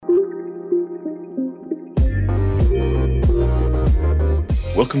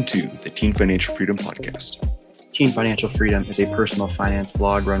Welcome to the Teen Financial Freedom Podcast. Teen Financial Freedom is a personal finance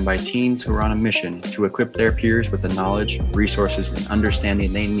blog run by teens who are on a mission to equip their peers with the knowledge, resources, and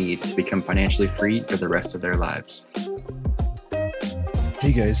understanding they need to become financially free for the rest of their lives.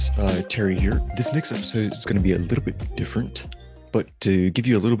 Hey guys, Terry here. This next episode is going to be a little bit different, but to give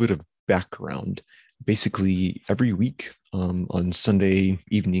you a little bit of background, basically every week on Sunday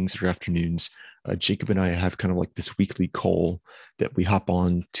evenings or afternoons, Jacob and I have kind of like this weekly call that we hop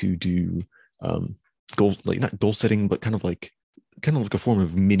on to do goal, like not goal setting, but kind of like a form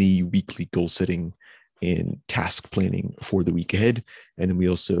of mini weekly goal setting and task planning for the week ahead. And then we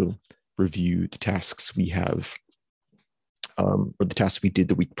also review the tasks we have or the tasks we did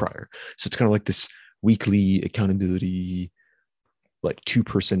the week prior. So it's kind of like this weekly accountability, like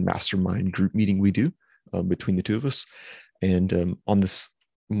 2-person mastermind group meeting we do between the two of us. And on this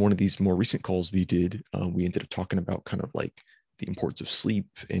one of these more recent calls we did, we ended up talking about kind of like the importance of sleep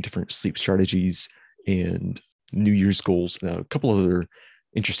and different sleep strategies and New Year's goals and a couple other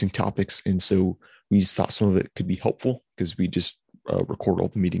interesting topics. And so we just thought some of it could be helpful because we just record all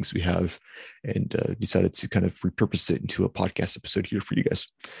the meetings we have and decided to kind of repurpose it into a podcast episode here for you guys.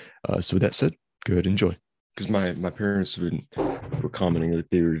 So with that said, go ahead and enjoy. Because my parents were commenting that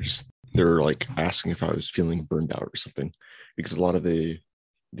they were like asking if I was feeling burned out or something, because a lot of the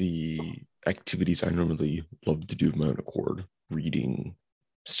activities I normally love to do of my own accord, reading,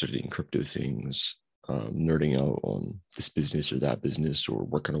 studying crypto things, nerding out on this business or that business, or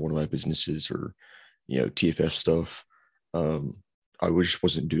working on one of my businesses, or TFF stuff, I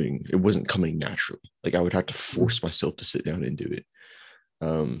wasn't doing it. Wasn't coming naturally. Like I would have to force myself to sit down and do it.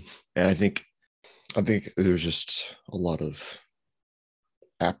 And I think there's just a lot of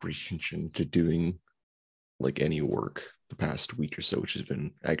apprehension to doing like any work the past week or so, which has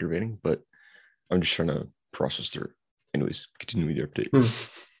been aggravating, but I'm just trying to process through it. Anyways, continue with your update.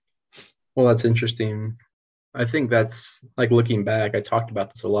 Well, that's interesting. I think that's like looking back, I talked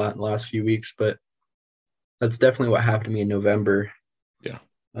about this a lot in the last few weeks, but that's definitely what happened to me in November. Yeah.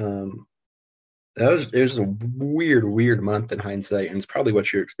 It was a weird month in hindsight, and it's probably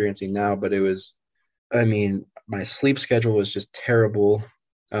what you're experiencing now, but my sleep schedule was just terrible.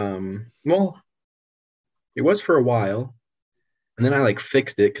 Well, it was for a while, and then I like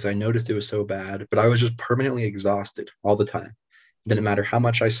fixed it because I noticed it was so bad, but I was just permanently exhausted all the time. It didn't matter how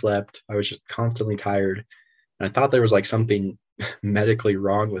much I slept. I was just constantly tired. And I thought there was like something medically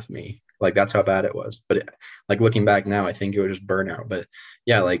wrong with me. Like that's how bad it was. But like looking back now, I think it was just burnout. But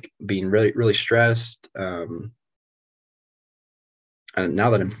yeah, like being really, really stressed. And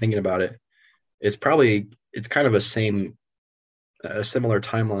now that I'm thinking about it, it's kind of a similar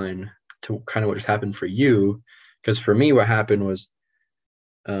timeline to kind of what just happened for you. Because for me, what happened was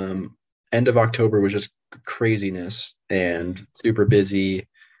end of October was just craziness and super busy.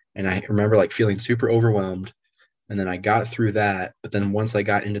 And I remember like feeling super overwhelmed. And then I got through that. But then once I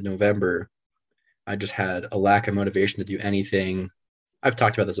got into November, I just had a lack of motivation to do anything. I've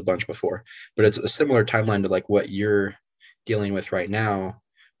talked about this a bunch before, but it's a similar timeline to like what you're dealing with right now,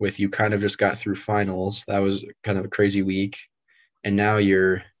 with you kind of just got through finals. That was kind of a crazy week. And now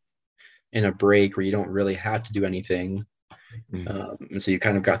you're in a break where you don't really have to do anything. And so you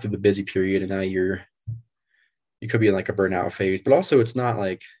kind of got through the busy period, and now you could be in like a burnout phase, but also it's not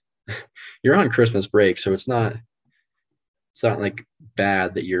like you're on Christmas break. So it's not like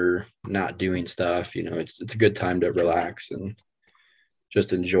bad that you're not doing stuff. It's a good time to relax and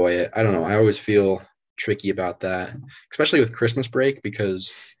just enjoy it. I don't know. I always feel tricky about that, especially with Christmas break,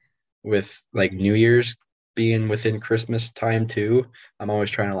 because with like New Year's being within Christmas time too, I'm always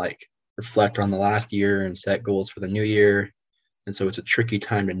trying to like reflect on the last year and set goals for the new year. And so it's a tricky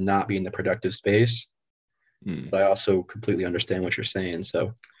time to not be in the productive space. But I also completely understand what you're saying.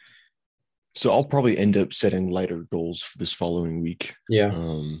 So I'll probably end up setting lighter goals for this following week. Yeah.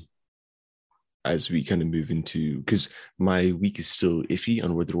 As we kind of move into, because my week is still iffy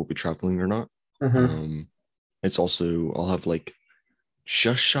on whether we'll be traveling or not. It's also, I'll have like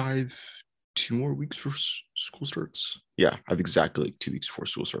just shy of 2 more weeks for school starts. Yeah, I have exactly like 2 weeks before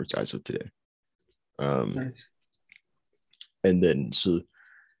school starts as of today. Nice. And then, so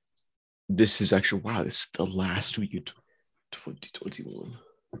this is actually, wow, this is the last week of 2021.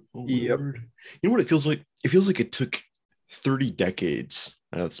 Oh, yep. Lord. You know what it feels like? It feels like it took 30 decades.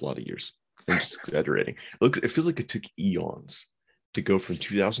 I know that's a lot of years. I'm just exaggerating. It feels like it took eons to go from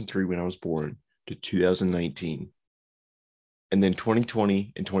 2003 when I was born to 2019. And then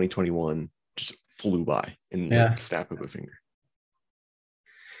 2020 and 2021 just flew by in like the snap of a finger.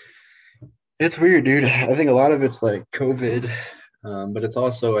 It's weird, dude. I think a lot of it's like COVID, but it's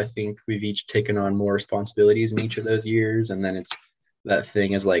also, I think we've each taken on more responsibilities in each of those years. And then it's that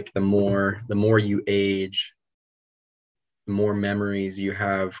thing is like the more you age, the more memories you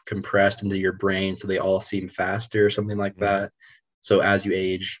have compressed into your brain, so they all seem faster or something like Mm. that. So as you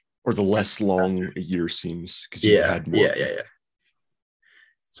age, Or the less faster. long a year seems because you've Yeah, had more yeah, of yeah, them. yeah.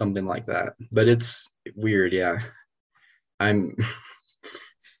 Something like that. But it's weird, yeah. I'm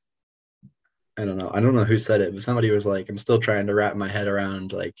I don't know. I don't know who said it, but somebody was like, I'm still trying to wrap my head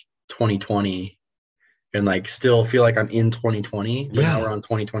around like 2020 and like still feel like I'm in 2020, but now Yeah, we're on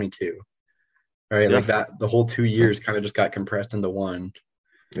 2022. Right? Like yeah. that the whole 2 years kind of just got compressed into one.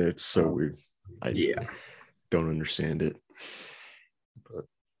 It's so Um, weird. I yeah, don't understand it. But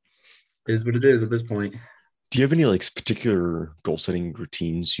it is what it is at this point. do you have any like particular goal setting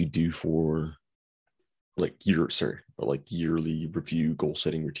routines you do for like yearly review goal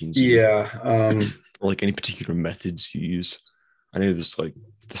setting routines you do? Yeah. Or like any particular methods you use? I know there's like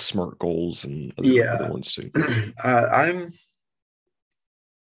the SMART goals and other Yeah. ones too. I'm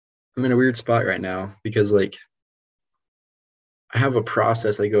in a weird spot right now because like I have a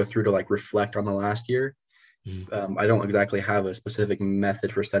process I go through to like reflect on the last year. Mhm. I don't exactly have a specific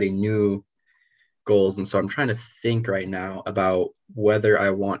method for setting new goals, and so I'm trying to think right now about whether I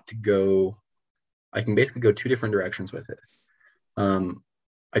want to go. I can basically go two different directions with it. Um,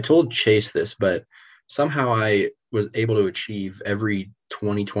 I told Chase this, but somehow I was able to achieve every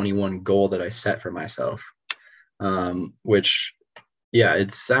 2021 goal that I set for myself. Which, yeah,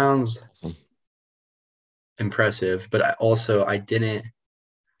 it sounds Awesome. impressive, but I didn't.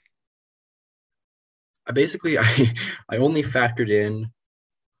 I basically I only factored in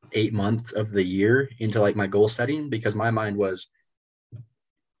 8 months of the year into like my goal setting because my mind was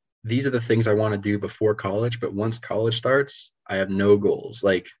these are the things I want to do before college, but once college starts, I have no goals.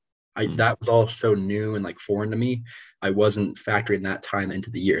 Like I Mm. that was all so new and like foreign to me. I wasn't factoring that time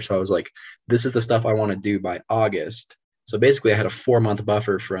into the year. So I was like, this is the stuff I want to do by August. So basically I had a 4 month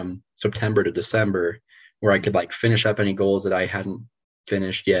buffer from September to December where I could like finish up any goals that I hadn't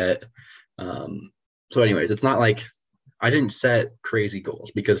finished yet. So anyways, it's not like I didn't set crazy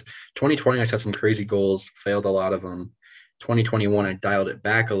goals because 2020 I set some crazy goals, failed a lot of them. 2021 I dialed it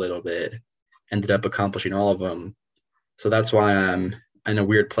back a little bit, ended up accomplishing all of them. So that's why I'm in a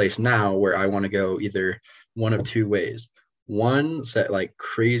weird place now where I want to go either one of two ways. One, set like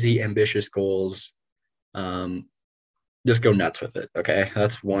crazy ambitious goals, um, just go nuts with it. Okay,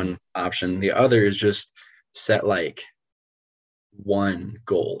 that's Mm. one option. The other is just set like one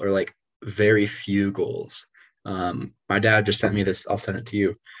goal or like very few goals. My dad just sent me this. I'll send it to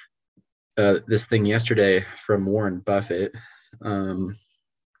you. This thing yesterday from Warren Buffett. Um,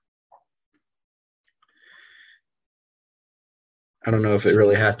 I don't know if it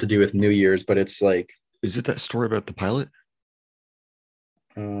really has to do with New Year's, but it's like, Is it that story about the pilot?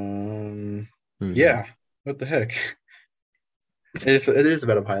 um, Mm. yeah, what the heck? It is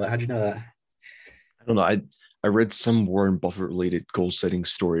about a pilot. How'd you know that? I don't know. I read some Warren Buffett related goal setting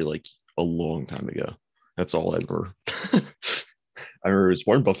story like a long time ago. That's all I remember. I remember it was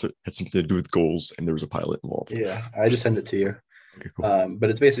Warren Buffett had something to do with goals, and there was a pilot involved. Yeah, I just sent it to you. Okay, cool. But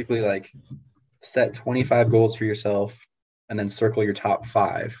it's basically like set 25 goals for yourself and then circle your top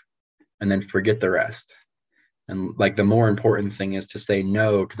five and then forget the rest. And like the more important thing is to say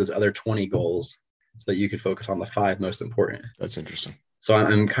no to those other 20 goals so that you could focus on the five most important. That's interesting. So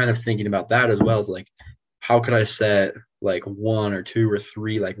I'm kind of thinking about that as well as like, how could I set like one or two or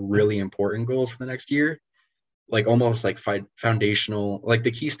three like really important goals for the next year? Like almost like foundational, like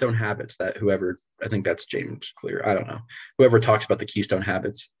the keystone habits that whoever, I think that's James Clear, I don't know, whoever talks about the keystone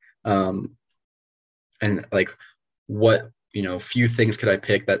habits. Um, and like what, few things could I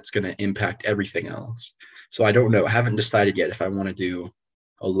pick that's going to impact everything else? So I don't know. I haven't decided yet if I want to do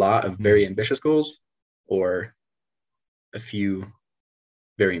a lot of very ambitious goals or a few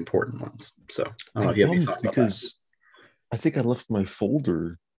very important ones. So I don't know I'm if you have any bummed thoughts about that. because I think I left my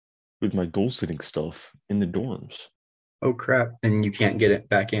folder with my goal setting stuff in the dorms. Oh crap. And you can't get it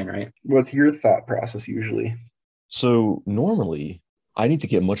back in, right? What's your thought process usually? So normally I need to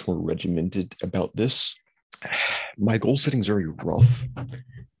get much more regimented about this. My goal setting is very rough.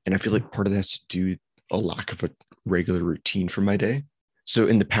 And I feel like part of that has to do with a lack of a regular routine for my day. So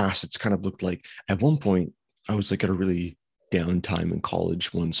in the past, it's kind of looked like at one point, I was like at a really down time in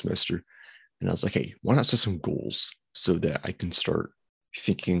college one semester. And I was like, hey, why not set some goals so that I can start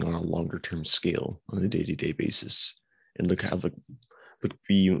thinking on a longer term scale on a day to day basis and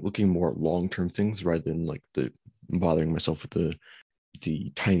be looking more at long term things rather than like the bothering myself with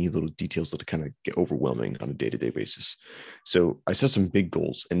the tiny little details that kind of get overwhelming on a day-to-day basis. So I set some big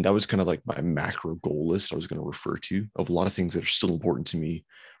goals, and that was kind of like my macro goal list I was going to refer to of a lot of things that are still important to me.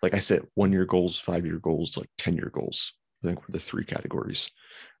 Like I set 1 year goals, 5 year goals, like 10 year goals. I think were the three categories,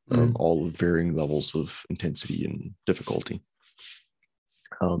 Mm-hmm. all of varying levels of intensity and difficulty.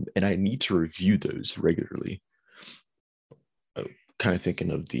 And I need to review those regularly. Kind of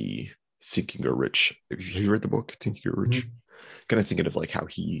thinking of the Think and Grow Rich. Have you read the book Think and Grow Rich? Kind of thinking of like how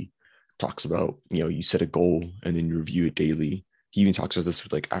he talks about, you set a goal and then you review it daily. He even talks about this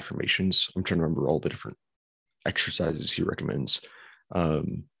with like affirmations. I'm trying to remember all the different exercises he recommends.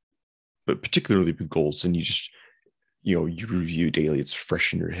 But particularly with goals, and you review daily, it's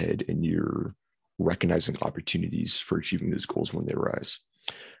fresh in your head and you're recognizing opportunities for achieving those goals when they arise.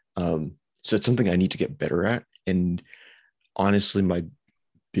 So it's something I need to get better at. And honestly, my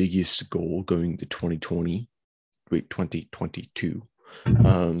biggest goal going to 2022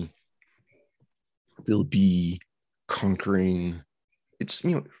 will be conquering. It's,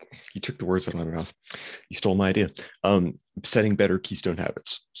 you took the words out of my mouth. You stole my idea. Setting better keystone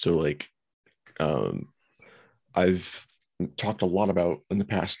habits. So like, I've talked a lot about in the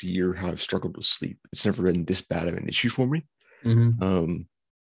past year how I've struggled with sleep. It's never been this bad of an issue for me.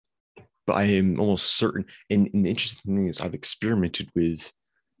 But I am almost certain. And the interesting thing is I've experimented with,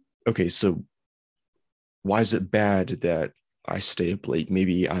 okay, so why is it bad that I stay up late?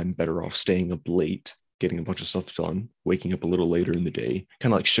 Maybe I'm better off staying up late, getting a bunch of stuff done, waking up a little later in the day,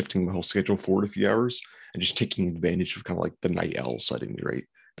 kind of like shifting my whole schedule forward a few hours and just taking advantage of kind of like the night owl side of me, right?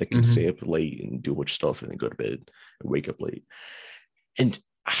 That can stay up late and do a bunch of stuff and then go to bed and wake up late. And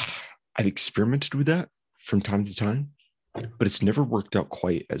I've experimented with that from time to time, but it's never worked out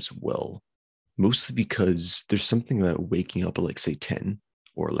quite as well. Mostly because there's something about waking up at like say 10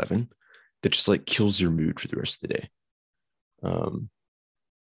 or 11 that just like kills your mood for the rest of the day.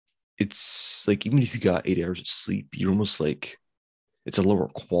 It's like, even if you got 8 hours of sleep, you're almost like, it's a lower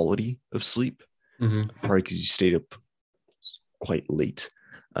quality of sleep, probably because you stayed up quite late.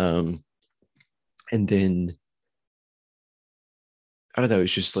 And then I don't know,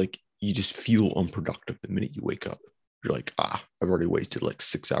 it's just like you just feel unproductive the minute you wake up. You're like, I've already wasted like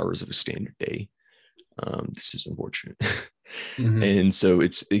 6 hours of a standard day. This is unfortunate. And so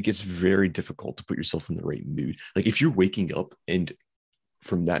it gets very difficult to put yourself in the right mood. Like if you're waking up and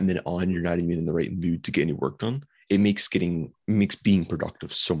from that minute on, you're not even in the right mood to get any work done, it makes being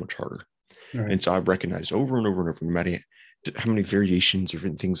productive so much harder. Right. And so I've recognized over and over and over, no matter how many variations or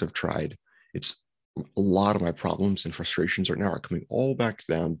different things I've tried, it's a lot of my problems and frustrations right now are coming all back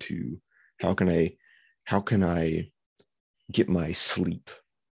down to how can I get my sleep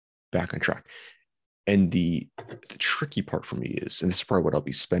back on track. And the tricky part for me is, and this is probably what I'll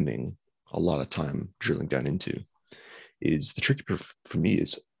be spending a lot of time drilling down into, is the tricky part for me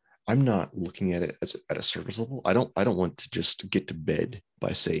is I'm not looking at it as at a surface level. I don't want to just get to bed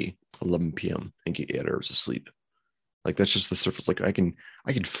by say 11 p.m. and get 8 hours of sleep. Like that's just the surface. Like I can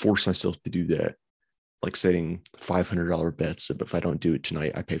force myself to do that, like setting $500 bets. But if I don't do it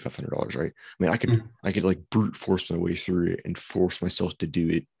tonight, I pay $500, right? I mean, I could like brute force my way through it and force myself to do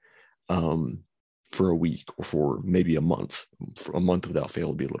it for a week or for maybe a month. For a month without fail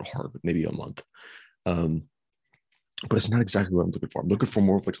would be a little hard, but maybe a month. But it's not exactly what I'm looking for. I'm looking for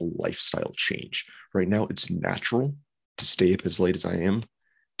more of like a lifestyle change. Right now, it's natural to stay up as late as I am,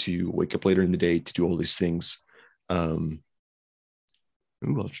 to wake up later in the day, to do all these things. I'll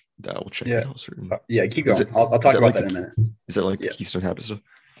check. Yeah, yeah. Keep going. I'll talk about that in a minute. Is that like the keystone habit stuff?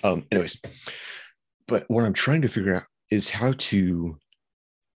 Anyways, but what I'm trying to figure out is how to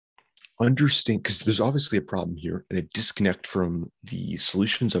understand, because there's obviously a problem here and a disconnect from the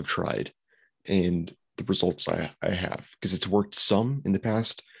solutions I've tried and the results I have, because it's worked some in the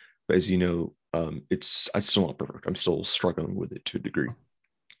past, but as you know, it's still not perfect. I'm still struggling with it to a degree.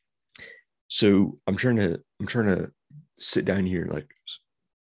 So I'm trying to sit down here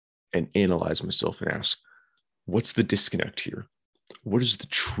and analyze myself and ask, what's the disconnect here? What is the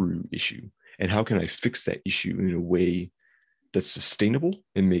true issue? And how can I fix that issue in a way that's sustainable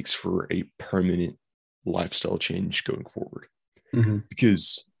and makes for a permanent lifestyle change going forward?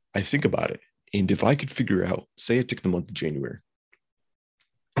 Because I think about it, and if I could figure out, say I took the month of January,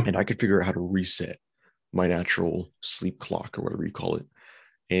 and I could figure out how to reset my natural sleep clock or whatever you call it,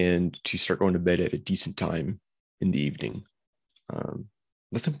 and to start going to bed at a decent time in the evening,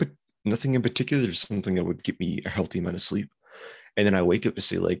 nothing in particular, there's something that would get me a healthy amount of sleep. And then I wake up to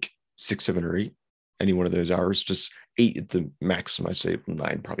say like 6, 7, or 8, any one of those hours, just 8 at the maximum. I'd say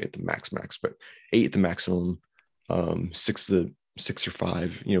 9 probably at the max, but 8 at the maximum, 6 or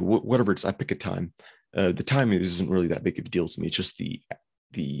 5, whatever it is. I pick a time. The time isn't really that big of a deal to me. It's just the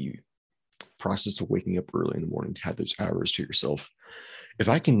process of waking up early in the morning to have those hours to yourself. If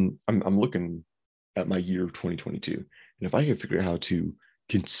I can, I'm looking at my year of 2022, and if I can figure out how to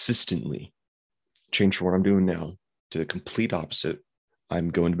consistently change from what I'm doing now to the complete opposite. I'm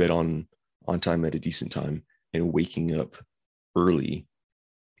going to bed on time at a decent time and waking up early.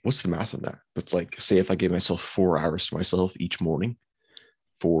 What's the math on that? But like, say if I gave myself 4 hours to myself each morning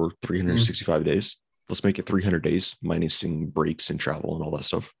for 365 days, let's make it 300 days, minusing breaks and travel and all that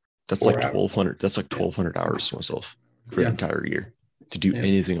stuff. That's like 1,200. That's like 1,200 hours to myself for the entire year to do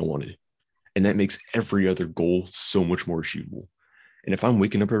anything I wanted. And that makes every other goal so much more achievable. And if I'm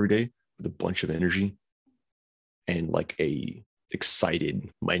waking up every day with a bunch of energy and like a excited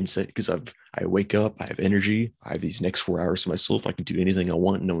mindset, because I wake up, I have energy, I have these next 4 hours to myself, I can do anything I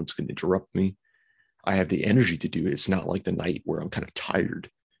want, no one's going to interrupt me. I have the energy to do it. It's not like the night where I'm kind of tired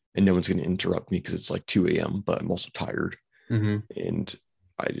and no one's going to interrupt me because it's like 2 a.m., but I'm also tired. And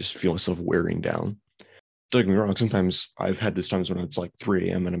I just feel myself wearing down. Don't get me wrong, sometimes I've had these times when it's like 3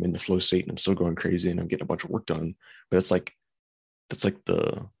 a.m. and I'm in the flow state and I'm still going crazy and I'm getting a bunch of work done. But that's like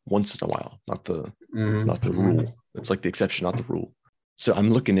the once in a while, not the rule. It's like the exception, not the rule. So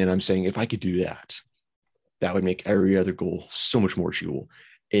I'm looking and I'm saying, if I could do that, that would make every other goal so much more achievable.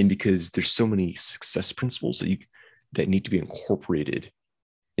 And because there's so many success principles that need to be incorporated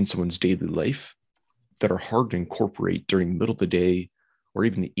in someone's daily life that are hard to incorporate during the middle of the day or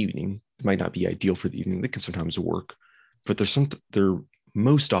even the evening. It might not be ideal for the evening. They can sometimes work, but they're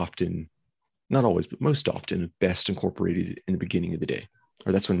most often, not always, but most often best incorporated in the beginning of the day,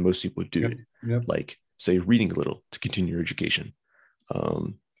 or that's when most people do it. Like, say, reading a little to continue your education,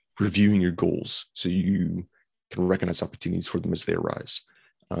 reviewing your goals so you can recognize opportunities for them as they arise,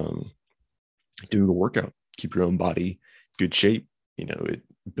 doing a workout, keep your own body good shape. It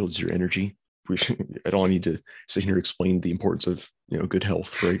builds your energy. I don't need to sit here and explain the importance of good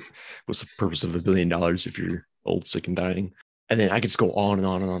health, right? What's the purpose of $1 billion if you're old, sick, and dying? And then I could just go on and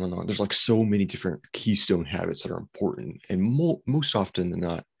on and on and on. There's like so many different keystone habits that are important, and most often than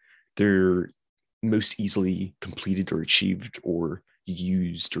not, they're most easily completed or achieved or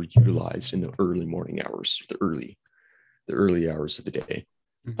used or utilized in the early morning hours, the early hours of the day,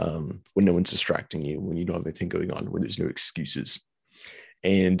 when no one's distracting you, when you don't have anything going on, when there's no excuses.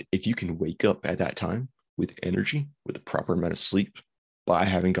 And if you can wake up at that time with energy, with a proper amount of sleep, by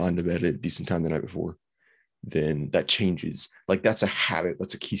having gone to bed at a decent time the night before, then that changes. Like, that's a habit.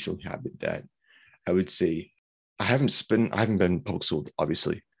 That's a keystone habit that I would say I haven't been public schooled,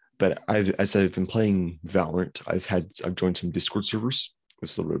 obviously, but as I've been playing Valorant, I've joined some Discord servers.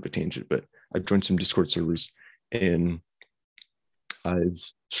 It's a little bit of a tangent, but I've joined some Discord servers and I've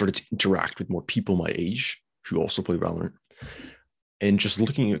started to interact with more people my age who also play Valorant. And just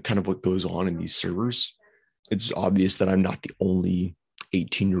looking at kind of what goes on in these servers, it's obvious that I'm not the only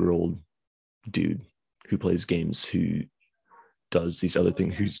 18-year-old dude who plays games, who does these other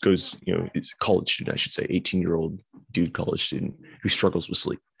things, who goes, is a college student, I should say, 18-year-old dude, college student who struggles with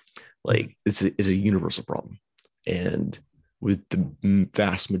sleep. Like, it's a universal problem. And with the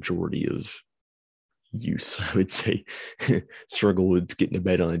vast majority of youth, I would say, struggle with getting to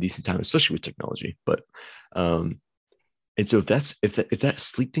bed on a decent time, especially with technology. But and so if that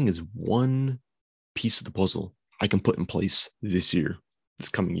sleep thing is one piece of the puzzle I can put in place this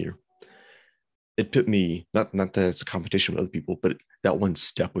coming year, it put me, not that it's a competition with other people, but that one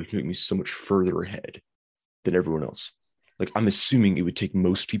step would make me so much further ahead than everyone else. Like, I'm assuming it would take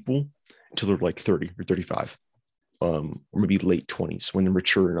most people until they're like 30 or 35, or maybe late 20s, when they're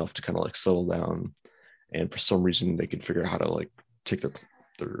mature enough to kind of like settle down, and for some reason they can figure out how to like take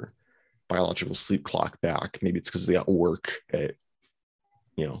their biological sleep clock back. Maybe it's because they got work at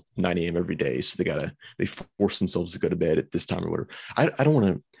 9 a.m. every day, so they force themselves to go to bed at this time or whatever. I don't want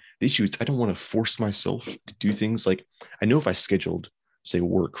to. The issue is I don't want to force myself to do things. Like, I know if I scheduled, say,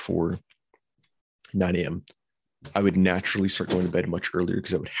 work for 9 a.m., I would naturally start going to bed much earlier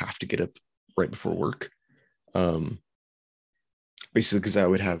because I would have to get up right before work. Basically, because I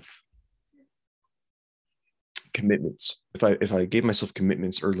would have commitments. If I gave myself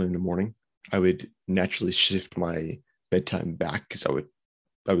commitments early in the morning, I would naturally shift my bedtime back because I would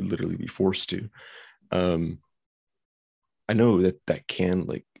literally be forced to. I know that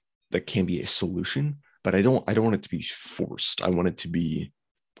can be a solution, but I don't want it to be forced. I want it to be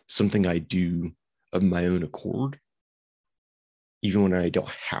something I do of my own accord, even when I don't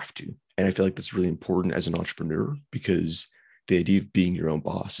have to. And I feel like that's really important as an entrepreneur, because the idea of being your own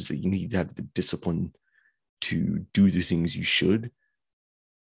boss is that you need to have the discipline to do the things you should,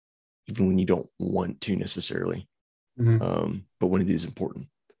 even when you don't want to necessarily. But when it is important.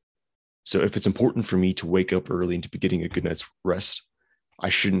 So if it's important for me to wake up early and to be getting a good night's rest, I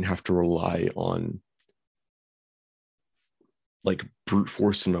shouldn't have to rely on like brute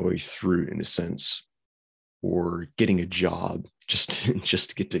forcing my way through, in a sense, or getting a job just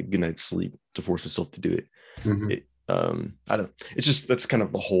to get to a good night's sleep to force myself to do it. I don't. It's just that's kind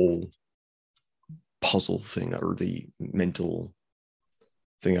of the whole puzzle thing or the mental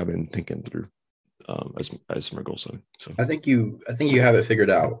thing I've been thinking through as my goal setting. So I think you have it figured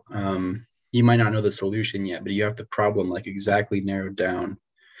out. You might not know the solution yet, but you have the problem like exactly narrowed down.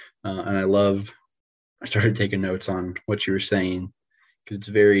 And I started taking notes on what you were saying because it's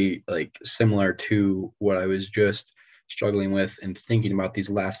very like similar to what I was just struggling with and thinking about these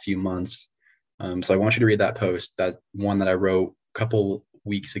last few months. So I want you to read that post, that one that I wrote a couple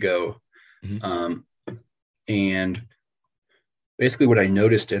weeks ago. Mhm. And basically what I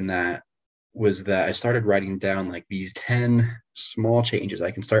noticed in that was that I started writing down like these 10 small changes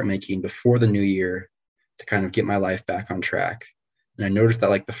I can start making before the new year to kind of get my life back on track. And I noticed that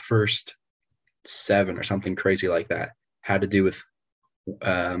like the first 7 or something crazy like that had to do with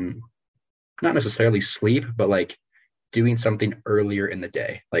um, not necessarily sleep, but like doing something earlier in the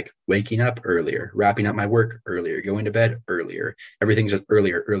day, like waking up earlier, wrapping up my work earlier, going to bed earlier. Everything's just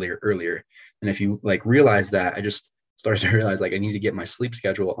earlier, earlier, earlier. And if you like realize that, I just started to realize like I need to get my sleep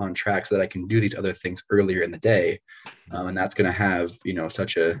schedule on track so that I can do these other things earlier in the day. And that's going to have,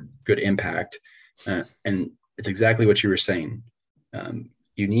 such a good impact. And it's exactly what you were saying.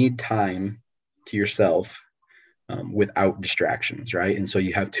 You need time to yourself without distractions, right? And so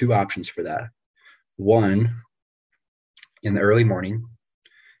you have 2 options for that. One, in the early morning,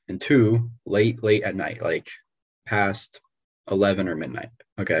 and 2, late at night, like past 11 or midnight.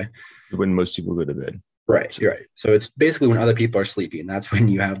 Okay. When most people go to bed. Right. You're right. So it's basically when other people are sleeping. That's when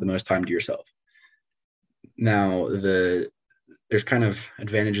you have the most time to yourself. Now, there's kind of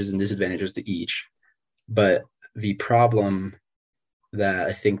advantages and disadvantages to each, but the problem that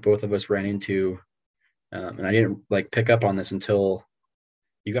I think both of us ran into, and I didn't like pick up on this until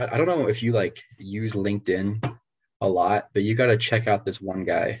I don't know if you like use LinkedIn a lot, but you got to check out this one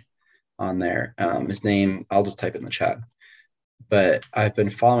guy on there. His name, I'll just type it in the chat. But I've been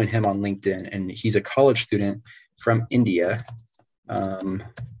following him on LinkedIn, and he's a college student from India. I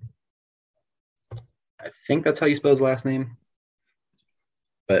think that's how you spell his last name,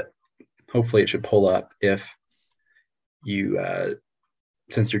 but hopefully it should pull up if you,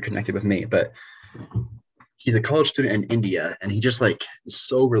 since you're connected with me. But he's a college student in India, and he just like is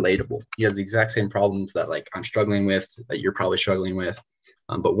so relatable. He has the exact same problems that like I'm struggling with, that you're probably struggling with.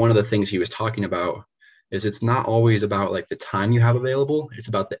 But one of the things he was talking about is it's not always about like the time you have available, it's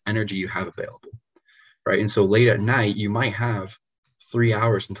about the energy you have available, right? And so late at night, you might have 3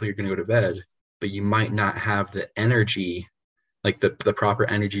 hours until you're going to go to bed, but you might not have the energy, like the proper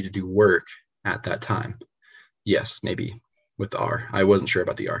energy to do work at that time. Yes, maybe with the R. I wasn't sure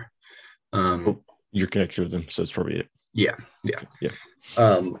about the R. You're connected with them, so it's probably it. Yeah.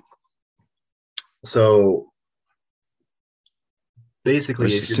 So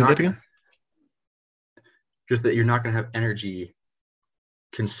basically, if you're not gonna, just that you're not going to have energy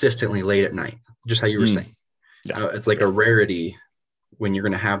consistently late at night, just how you were saying. Yeah. It's like a rarity when you're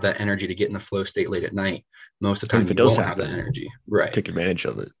going to have that energy to get in the flow state late at night. Most of the time, you don't have that energy. Right. Take advantage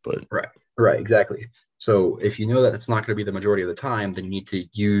of it, but right, exactly. So if you know that it's not going to be the majority of the time, then you need to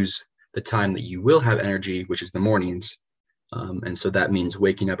use the time that you will have energy, which is the mornings. And so that means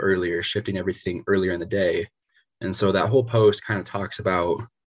waking up earlier, shifting everything earlier in the day. And so that whole post kind of talks about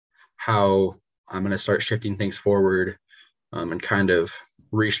how I'm going to start shifting things forward and kind of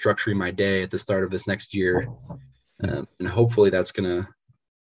restructuring my day at the start of this next year. And hopefully that's going to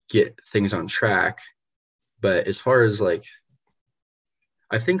get things on track. But as far as like,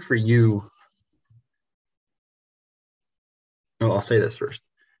 I think for you, well, I'll say this first.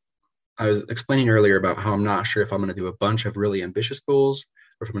 I was explaining earlier about how I'm not sure if I'm going to do a bunch of really ambitious goals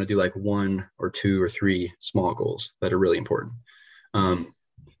or if I'm going to do like 1 or 2 or 3 small goals that are really important. I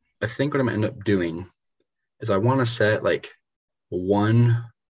think what I'm going to end up doing is I want to set like I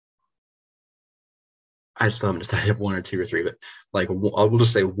still haven't decided 1 or 2 or 3, but like we'll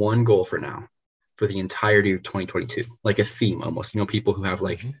just say 1 goal for now for the entirety of 2022, like a theme almost. People who have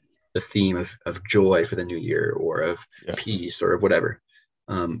like the theme of joy for the new year or of peace or of whatever.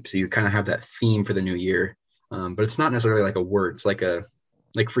 So you kind of have that theme for the new year, but it's not necessarily like a word. It's like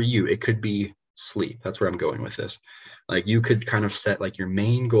for you, it could be sleep. That's where I'm going with this. Like you could kind of set like your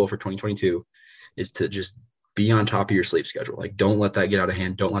main goal for 2022 is to just be on top of your sleep schedule. Like don't let that get out of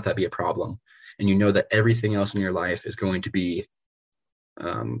hand. Don't let that be a problem. And you know that everything else in your life is going to be, I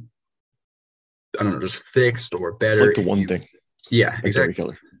don't know, just fixed or better. It's like the one thing. Yeah,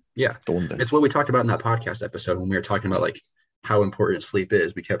 exactly. Yeah, the one thing. It's what we talked about in that podcast episode when we were talking about like how important sleep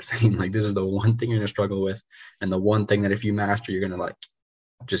is. We kept saying like, this is the one thing you're going to struggle with. And the one thing that if you master, you're going to like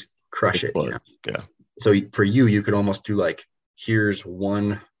just crush it. Yeah. So for you, you could almost do like, here's the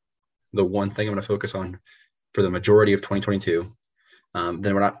one thing I'm going to focus on for the majority of 2022.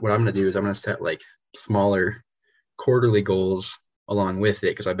 Then what I'm going to do is I'm going to set like smaller quarterly goals along with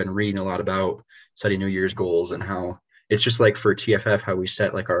it, because I've been reading a lot about setting New Year's goals and how it's just like for TFF, how we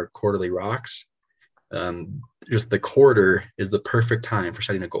set like our quarterly rocks. Just the quarter is the perfect time for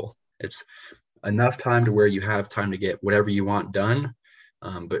setting a goal. It's enough time to where you have time to get whatever you want done,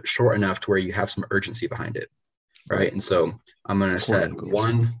 but short enough to where you have some urgency behind it. Right. And so I'm going to set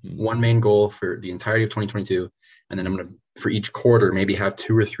one main goal for the entirety of 2022. And then I'm going to, for each quarter, maybe have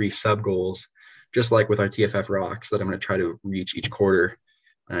 2 or 3 sub goals, just like with our TFF rocks, that I'm going to try to reach each quarter.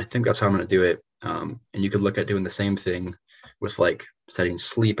 And I think that's how I'm going to do it. And you could look at doing the same thing with like setting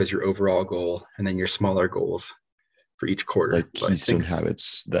sleep as your overall goal, and then your smaller goals for each quarter. Like keystone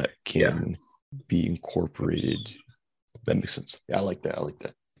habits that can be incorporated. That makes sense. Yeah, I like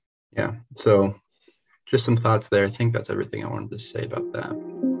that. Yeah. So just some thoughts there. I think that's everything I wanted to say about that.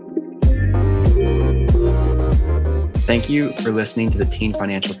 Thank you for listening to the Teen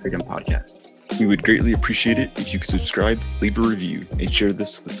Financial Freedom Podcast. We would greatly appreciate it if you could subscribe, leave a review, and share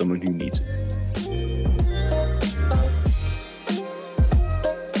this with someone who needs it.